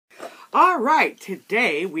All right,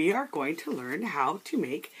 today we are going to learn how to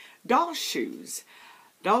make doll shoes.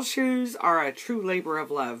 Doll shoes are a true labor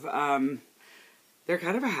of love. They're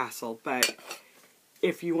kind of a hassle, but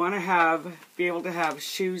if you want to be able to have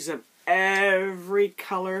shoes of every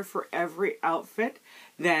color for every outfit,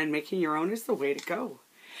 then making your own is the way to go.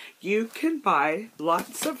 You can buy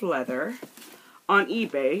lots of leather on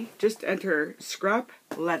eBay. Just enter scrap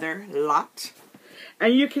leather lot.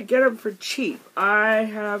 And you could get them for cheap. I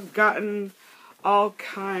have gotten all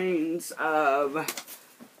kinds of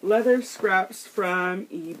leather scraps from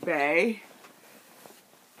eBay.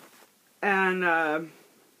 And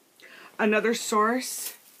another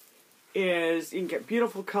source is you can get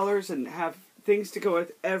beautiful colors and have things to go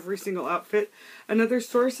with every single outfit. Another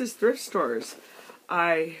source is thrift stores.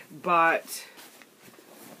 I bought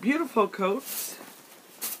beautiful coats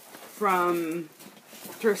from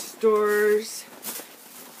thrift stores.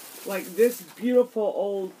 Like this beautiful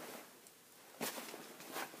old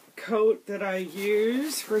coat that I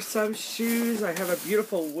use for some shoes. I have a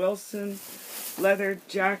beautiful Wilson leather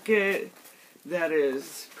jacket that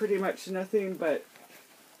is pretty much nothing but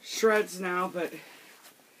shreds now. But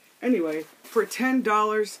anyway, for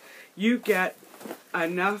 $10 you get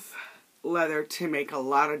enough leather to make a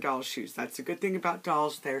lot of doll shoes. That's a good thing about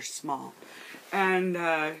dolls, they're small. And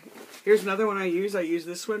here's another one I use. I use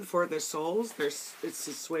this one for the soles. It's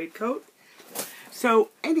a suede coat.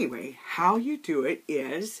 So anyway, how you do it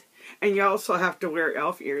is, and you also have to wear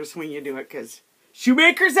elf ears when you do it because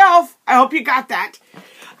shoemaker's elf. I hope you got that.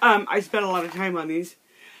 I spent a lot of time on these.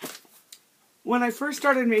 When I first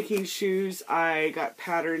started making shoes, I got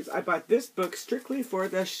patterns. I bought this book strictly for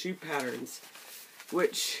the shoe patterns,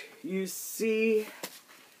 which you see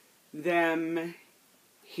them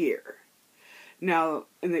here. Now,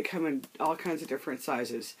 and they come in all kinds of different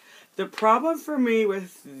sizes. The problem for me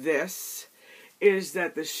with this is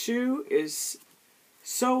that the shoe is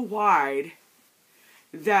so wide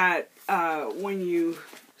that when you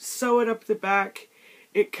sew it up the back,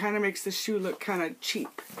 it kind of makes the shoe look kind of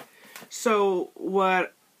cheap. So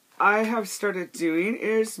what I have started doing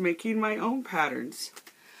is making my own patterns.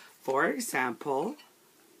 For example,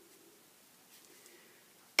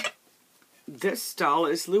 this doll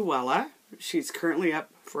is Luella. She's currently up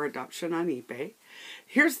for adoption on eBay.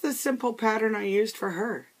 Here's the simple pattern I used for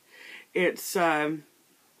her. It's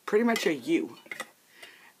pretty much a U.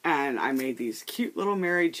 And I made these cute little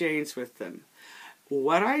Mary Janes with them.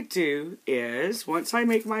 What I do is, once I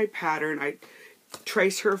make my pattern, I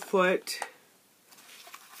trace her foot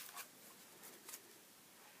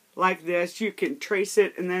like this. You can trace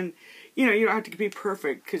it and then, you know, you don't have to be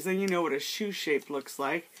perfect because then you know what a shoe shape looks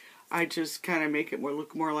like. I just kind of make it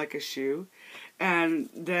look more like a shoe. And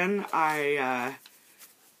then I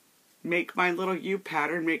make my little U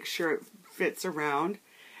pattern, make sure it fits around.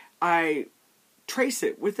 I trace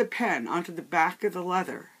it with a pen onto the back of the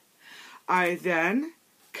leather. I then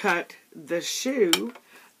cut the shoe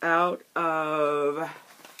out of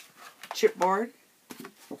chipboard.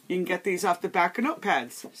 You can get these off the back of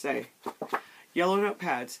notepads, say. Yellow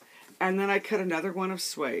notepads. And then I cut another one of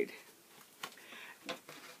suede.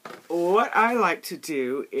 What I like to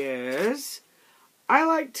do is, I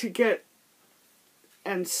like to get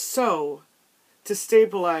and sew to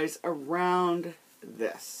stabilize around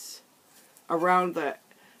this, around the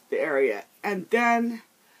area, and then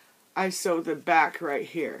I sew the back right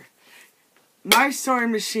here. My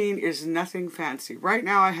sewing machine is nothing fancy. Right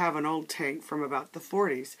now I have an old tank from about the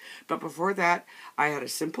 40s, but before that I had a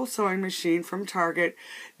simple sewing machine from Target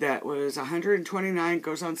that was $129,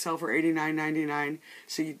 goes on sale for $89.99.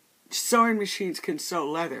 So sewing machines can sew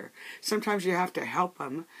leather. Sometimes you have to help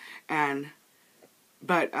them,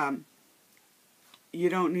 but you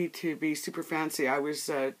don't need to be super fancy. I was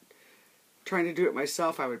trying to do it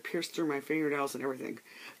myself. I would pierce through my fingernails and everything,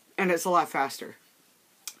 and it's a lot faster.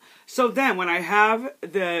 So then when I have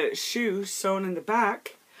the shoe sewn in the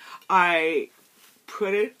back, I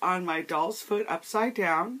put it on my doll's foot upside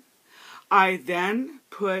down. I then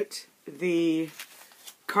put the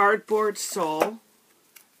cardboard sole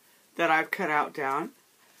that I've cut out down.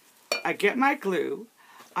 I get my glue,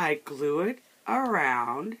 I glue it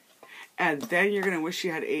around, and then you're going to wish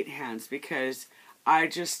you had 8 hands because I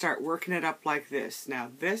just start working it up like this. Now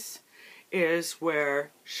this is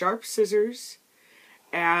where sharp scissors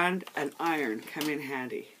and an iron come in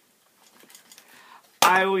handy.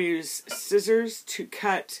 I will use scissors to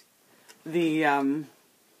cut the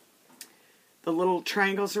little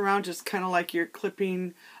triangles around, just kind of like you're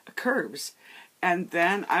clipping curves. And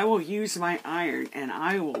then I will use my iron, and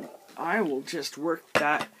I will just work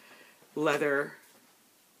that leather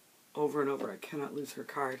over and over. I cannot lose her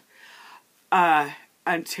card.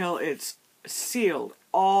 until it's sealed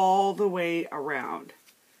all the way around.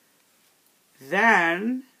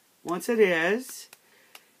 Then, once it is,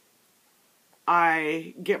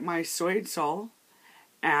 I get my suede sole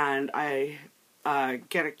and I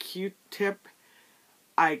get a Q-tip.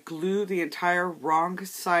 I glue the entire wrong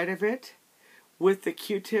side of it with the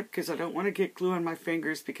Q-tip because I don't want to get glue on my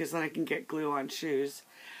fingers because then I can get glue on shoes.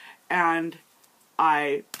 And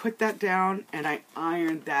I put that down and I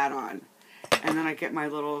iron that on. And then I get my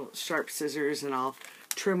little sharp scissors and I'll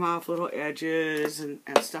trim off little edges and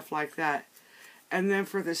stuff like that. And then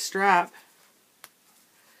for the strap,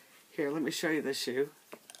 here, let me show you the shoe.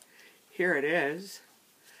 Here it is.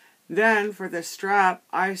 Then for the strap,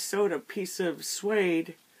 I sewed a piece of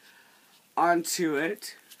suede onto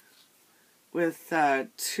it with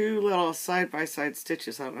 2 little side-by-side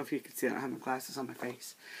stitches. I don't know if you can see that. I have my glasses on my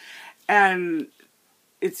face. And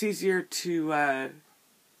it's easier to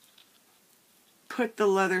put the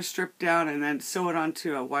leather strip down and then sew it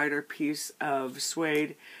onto a wider piece of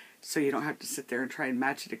suede so you don't have to sit there and try and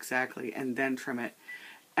match it exactly and then trim it.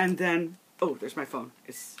 And then, oh, there's my phone.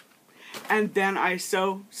 And then I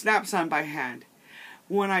sew snaps on by hand.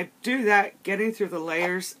 When I do that, getting through the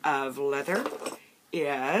layers of leather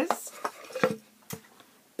is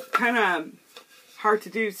kind of hard to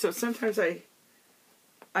do. So sometimes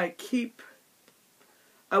I keep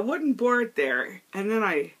a wooden board there, and then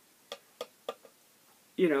I,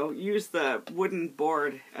 use the wooden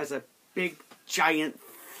board as a big giant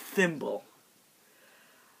thimble.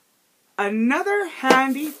 Another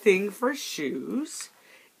handy thing for shoes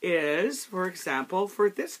is, for example, for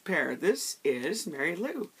this pair. This is Mary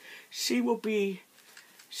Lou. She will be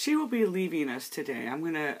leaving us today. I'm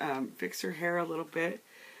gonna fix her hair a little bit,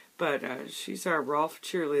 but she's our Rolf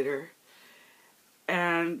cheerleader.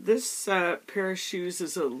 And this pair of shoes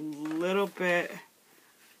is a little bit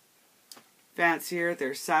fancier.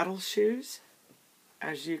 They're saddle shoes,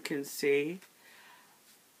 as you can see.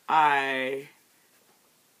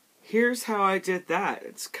 Here's how I did that.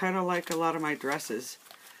 It's kind of like a lot of my dresses.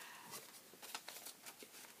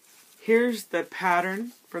 Here's the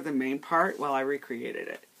pattern for the main part while I recreated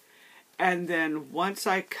it. And then once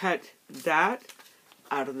I cut that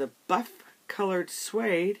out of the buff colored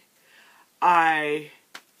suede, I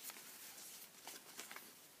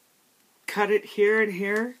cut it here and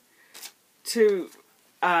here to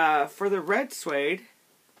for the red suede,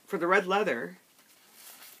 for the red leather.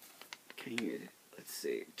 Let's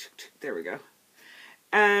see, there we go.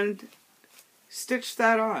 And stitch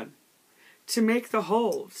that on to make the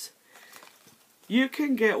holes. You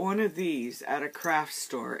can get one of these at a craft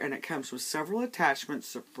store, and it comes with several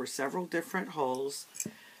attachments for several different holes.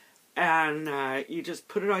 And you just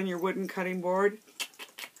put it on your wooden cutting board,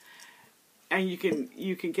 and you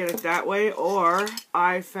can get it that way. Or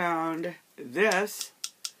I found this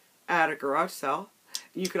at a garage sale.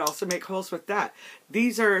 You could also make holes with that.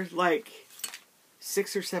 These are like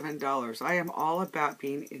 $6 or $7. I am all about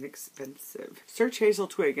being inexpensive. Search Hazel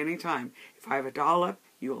Twigg anytime. If I have a doll up,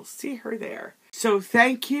 you will see her there. So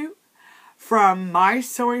thank you from my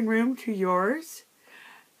sewing room to yours.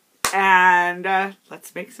 And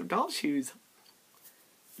let's make some doll shoes.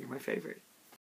 You're my favorite.